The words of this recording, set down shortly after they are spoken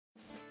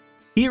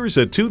Here's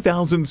a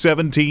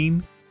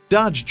 2017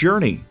 Dodge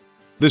Journey.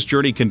 This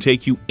Journey can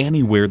take you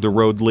anywhere the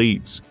road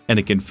leads, and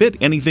it can fit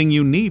anything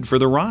you need for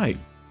the ride.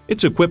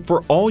 It's equipped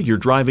for all your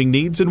driving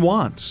needs and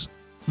wants.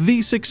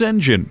 V6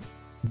 engine,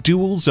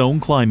 dual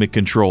zone climate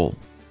control,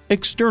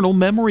 external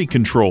memory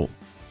control,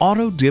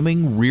 auto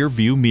dimming rear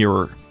view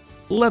mirror,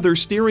 leather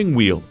steering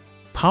wheel,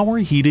 power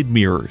heated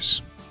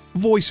mirrors,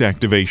 voice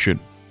activation,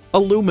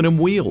 aluminum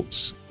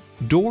wheels,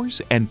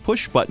 doors and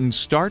push button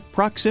start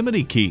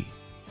proximity key,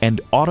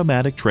 and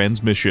automatic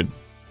transmission.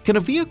 Can a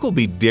vehicle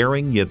be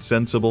daring yet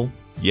sensible?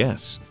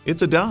 Yes,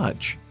 it's a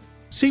Dodge.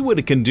 See what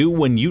it can do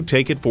when you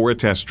take it for a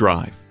test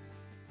drive.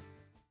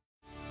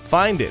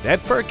 Find it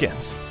at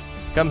Firkins.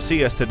 Come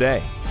see us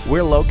today.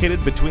 We're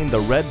located between the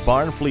Red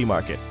Barn Flea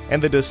Market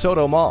and the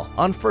DeSoto Mall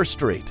on 1st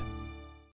Street.